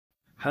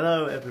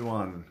Hello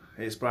everyone,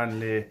 it's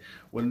Brandley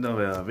with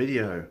another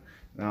video.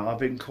 Now I've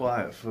been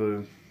quiet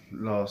for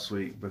last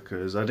week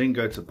because I didn't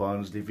go to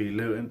Barnsley v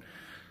Luton,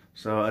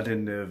 so I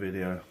didn't do a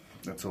video,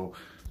 that's all.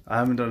 I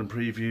haven't done a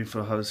preview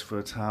for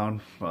Huddersfield Town,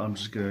 but I'm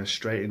just going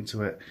straight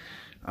into it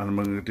and I'm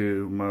going to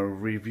do my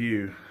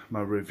review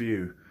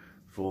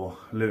for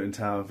Luton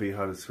Town v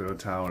Huddersfield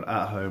Town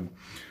at home.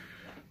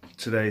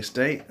 Today's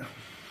date,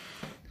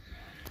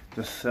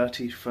 the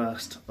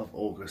 31st of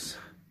August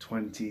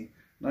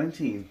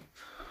 2019.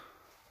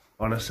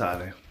 On a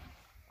Saturday.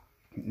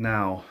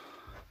 Now,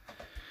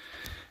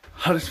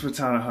 Huddersfield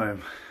Town at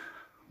home.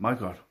 My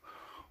God,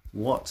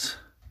 what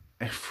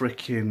a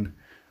freaking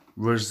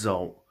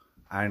result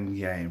and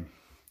game.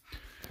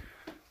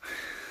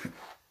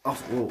 I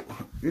thought,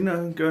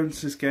 going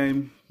to this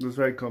game was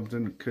very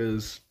confident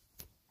because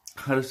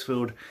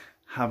Huddersfield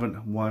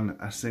haven't won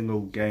a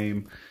single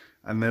game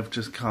and they've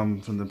just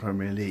come from the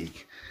Premier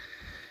League.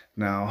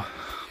 Now,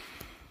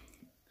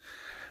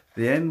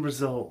 the end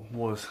result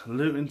was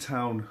Luton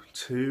Town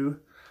 2,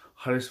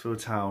 Huddersfield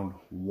Town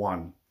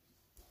 1.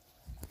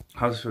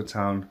 Huddersfield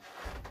Town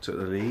took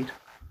the lead.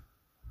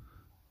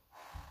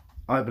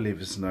 I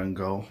believe it's an own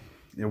goal.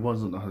 It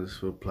wasn't the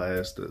Huddersfield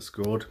players that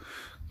scored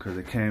because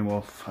it came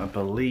off, I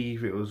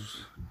believe it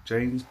was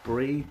James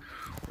Bree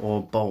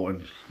or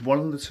Bolton. One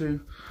of the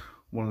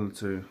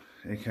two.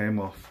 It came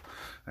off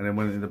and then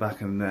went in the back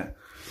of the net.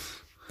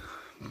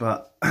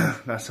 But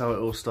that's how it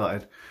all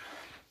started.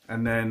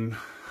 And then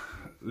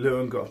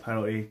Luton got a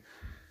penalty,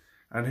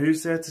 and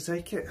who's there to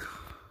take it?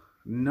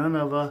 None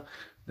other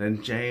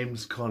than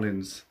James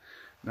Collins.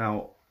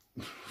 Now,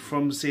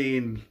 from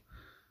seeing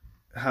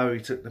how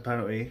he took the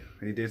penalty,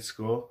 he did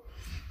score.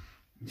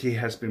 He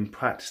has been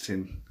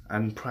practicing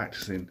and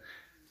practicing,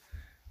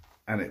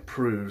 and it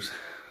proves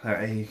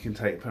that he can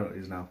take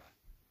penalties now.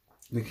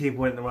 The keeper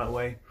went the right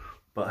way,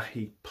 but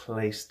he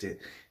placed it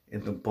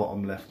in the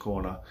bottom left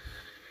corner,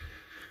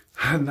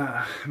 and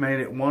that made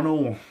it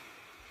 1-1.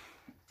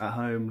 At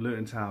home,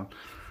 Luton Town.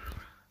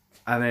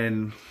 And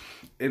then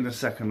in the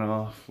second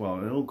half,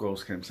 well, all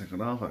goals came second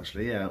half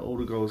actually, yeah, all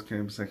the goals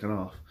came second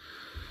half.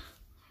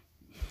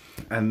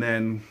 And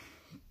then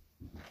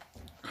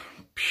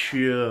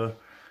pure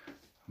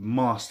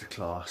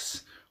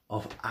masterclass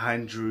of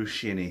Andrew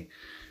Shinney.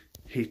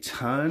 He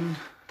turned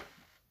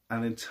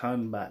and then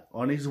turned back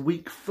on his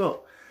weak foot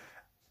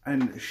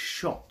and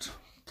shot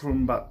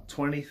from about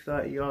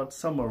 20-30 yards,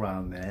 somewhere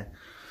around there,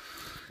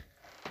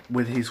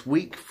 with his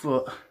weak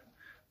foot,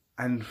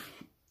 and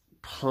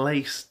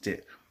placed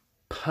it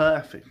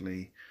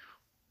perfectly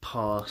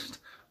past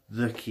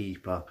the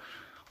keeper.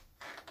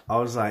 I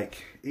was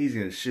like, he's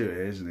going to shoot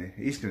it, isn't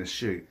he? He's going to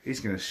shoot. He's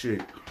going to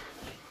shoot.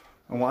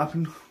 And what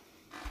happened?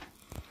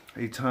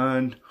 He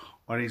turned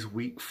on his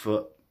weak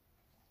foot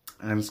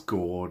and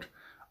scored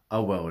a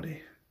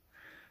worldie.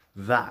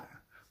 That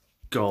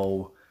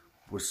goal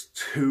was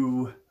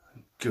too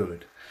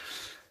good.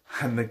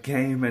 And the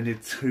game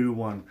ended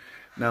 2-1.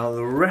 Now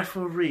the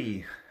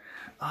referee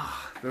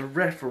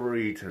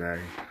today,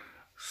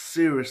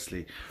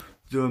 seriously,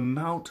 the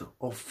amount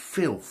of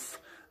filth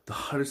the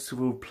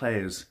Huddersfield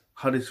players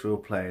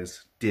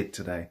did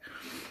today.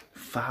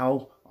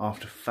 Foul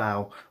after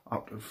foul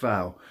after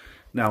foul.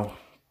 Now,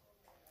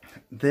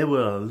 there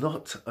were a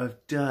lot of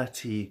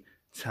dirty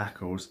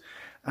tackles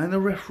and the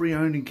referee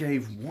only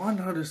gave one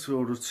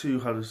Huddersfield or two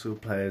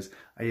Huddersfield players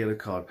a yellow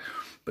card.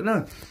 But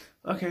no,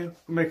 okay,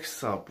 we'll make a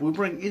sub. We'll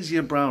bring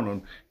Izzy Brown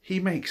on. He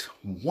makes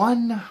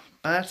one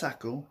bad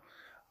tackle,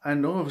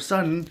 and all of a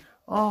sudden,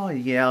 oh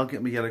yeah, I'll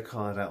get my yellow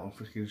card out on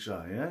freaking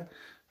show, yeah?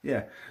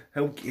 Yeah,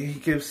 he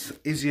gives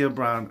Izzy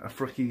Brown a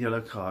freaking yellow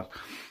card.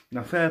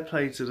 Now, fair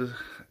play to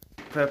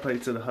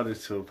the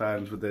Huddersfield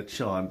fans with their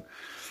chant.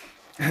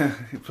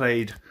 He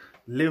played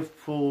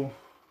Liverpool,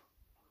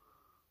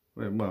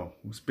 well,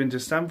 it's been to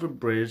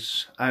Stamford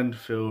Bridge,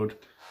 Anfield,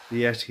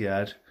 the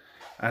Etihad,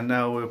 and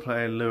now we're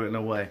playing Luton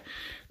away.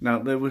 Now,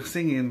 they were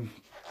singing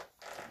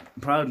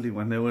proudly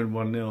when they won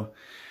 1-0.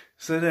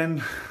 So then,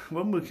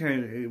 when we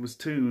came, it was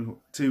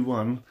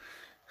 2-1.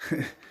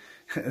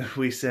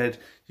 We said,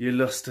 you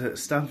lost at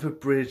Stamford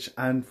Bridge,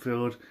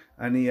 Anfield,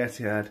 and the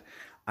Etihad,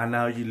 and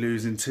now you're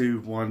losing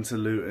 2-1 to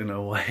Luton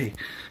away.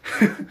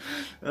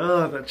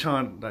 Oh, that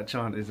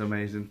chant is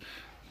amazing.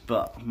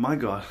 But my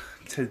God,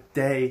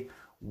 today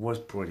was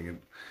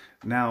brilliant.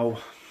 Now,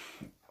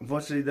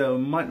 unfortunately, there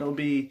might not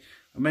be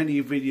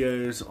many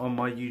videos on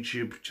my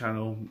YouTube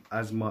channel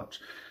as much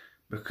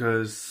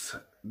because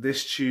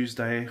this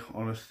Tuesday,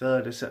 on the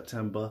 3rd of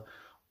September,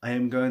 I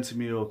am going to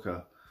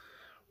Mallorca.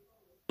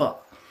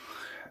 But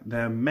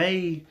there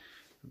may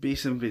be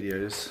some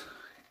videos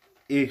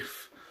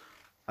if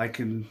I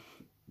can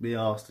be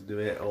asked to do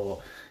it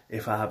or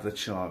if I have the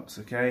chance,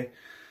 okay?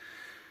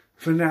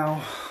 For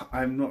now,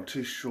 I'm not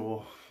too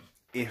sure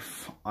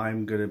if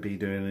I'm going to be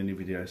doing any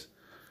videos.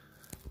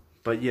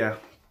 But yeah,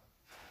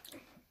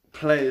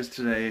 players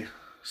today,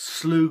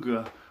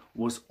 Sluga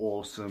was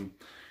awesome.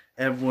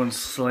 Everyone's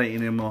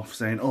slating him off,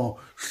 saying, oh,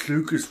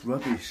 Sluga's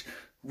rubbish.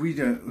 We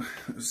don't,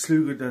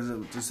 Sluga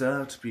doesn't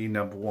deserve to be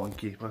 #1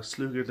 keeper.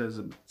 Sluga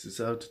doesn't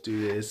deserve to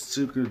do this.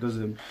 Sluga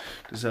doesn't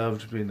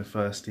deserve to be in the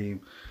first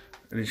team.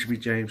 And it should be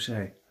James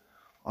Shea.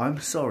 I'm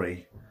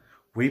sorry.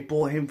 We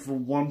bought him for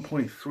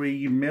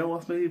 1.3 mil,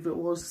 I believe it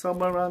was,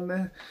 somewhere around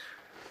there.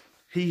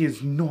 He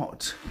is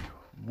not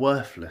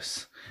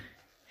worthless.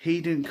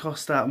 He didn't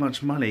cost that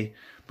much money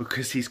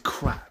because he's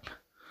crap.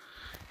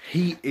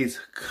 He is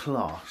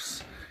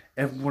class.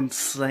 Everyone's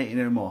slating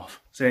him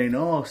off, saying,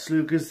 oh,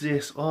 Sluga's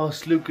this, oh,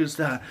 Sluga's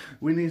that.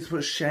 We need to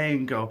put Shea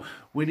in goal.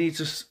 We need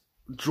to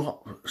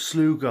drop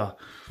Sluga.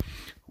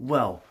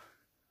 Well,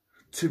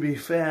 to be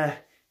fair,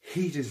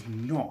 he does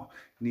not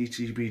need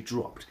to be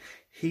dropped.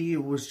 He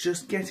was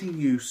just getting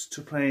used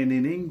to playing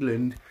in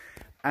England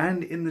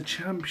and in the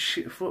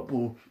Championship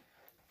football,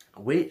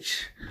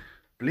 which,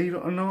 believe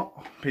it or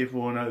not,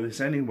 people will know this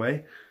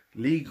anyway,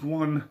 League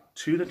One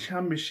to the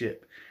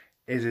Championship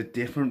is a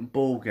different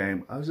ball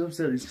game. As I've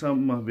said in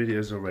some of my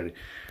videos already,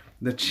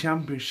 the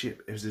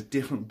Championship is a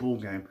different ball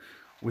game.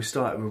 We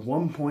started with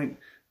 1 point,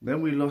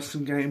 then we lost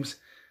some games,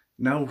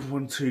 now we've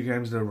won 2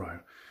 games in a row.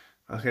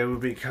 Okay, we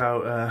beat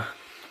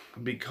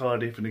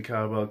Cardiff in the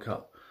Carabao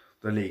Cup,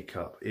 the League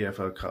Cup,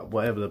 EFL Cup,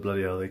 whatever the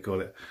bloody hell they call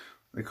it.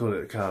 They call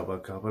it the Carabao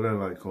Cup. I don't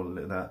like calling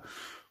it that.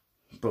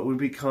 But we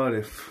beat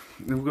Cardiff.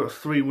 And we've got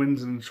 3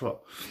 wins in the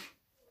trot.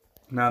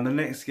 Now the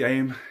next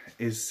game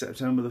is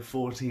September the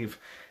 14th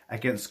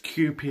against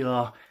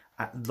QPR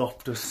at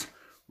Loftus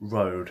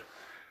Road.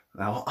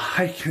 Now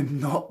I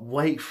cannot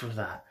wait for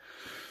that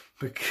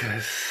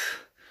because,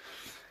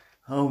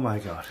 oh my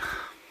God.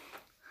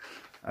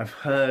 I've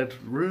heard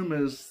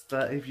rumours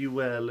that if you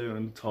wear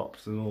Luton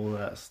tops and all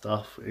that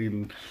stuff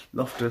in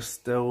Loftus,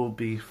 there will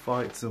be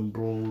fights and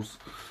brawls,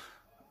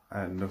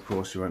 and of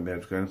course you won't be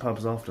able to go in the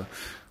pubs after.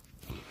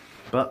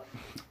 But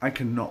I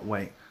cannot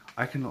wait.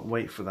 I cannot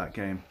wait for that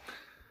game.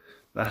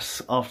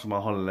 That's after my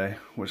holiday,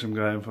 which I'm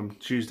going from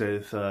Tuesday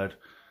the 3rd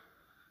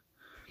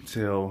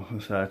till the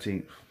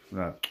 13th,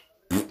 no,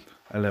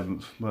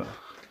 11th. But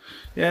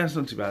yeah, it's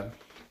not too bad.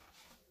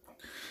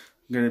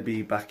 I'm going to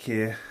be back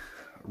here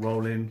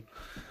rolling,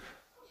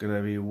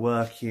 gonna be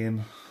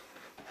working,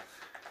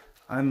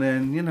 and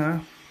then, you know,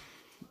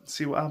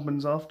 see what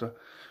happens after.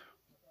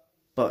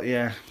 But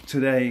yeah,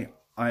 today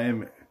I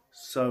am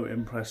so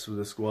impressed with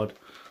the squad.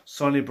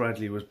 Sonny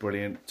Bradley was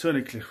brilliant,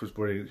 Tony Cliff was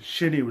brilliant,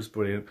 Shinnie was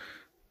brilliant,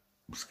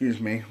 excuse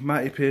me,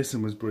 Matty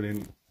Pearson was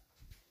brilliant.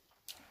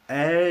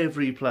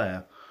 Every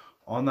player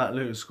on that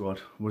Luton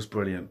squad was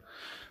brilliant.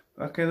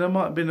 Okay, there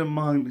might have been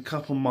a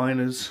couple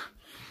minors,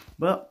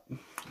 but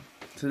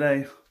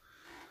today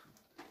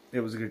it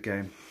was a good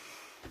game.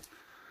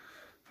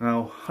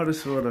 Now,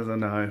 Huddersfield, as I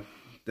know,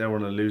 they're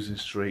on a losing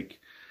streak.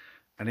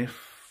 And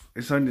if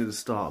it's only the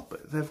start,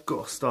 but they've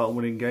got to start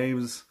winning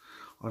games.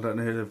 I don't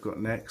know who they've got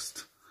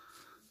next.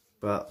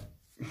 But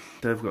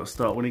they've got to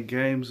start winning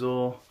games,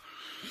 or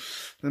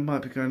they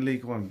might be going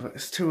League One. But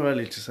it's too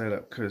early to say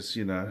that because,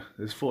 you know,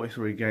 there's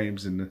 43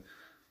 games in the...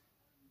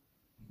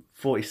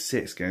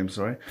 46 games,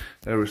 sorry.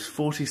 There was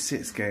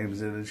 46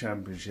 games in the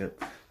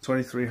Championship.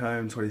 23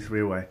 home, 23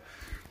 away.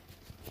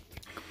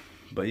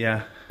 But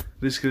yeah,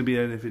 this is going to be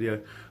the end of the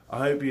video.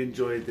 I hope you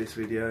enjoyed this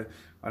video.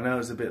 I know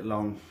it's a bit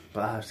long,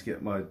 but I have to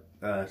get my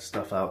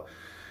stuff out.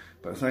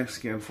 But thanks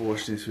again for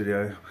watching this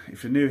video.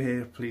 If you're new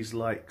here, please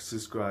like,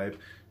 subscribe,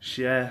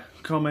 share,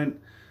 comment,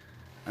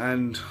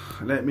 and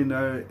let me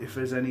know if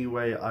there's any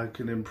way I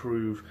can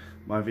improve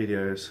my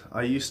videos.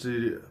 I used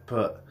to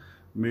put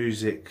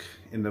music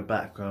in the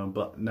background,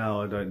 but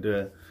now I don't do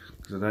it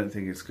because I don't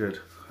think it's good,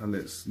 and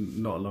it's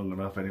not long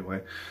enough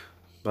anyway.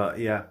 But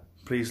yeah,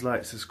 please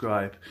like,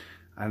 subscribe,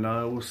 and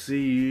I will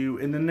see you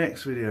in the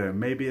next video,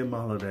 maybe on my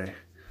holiday.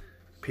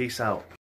 Peace out.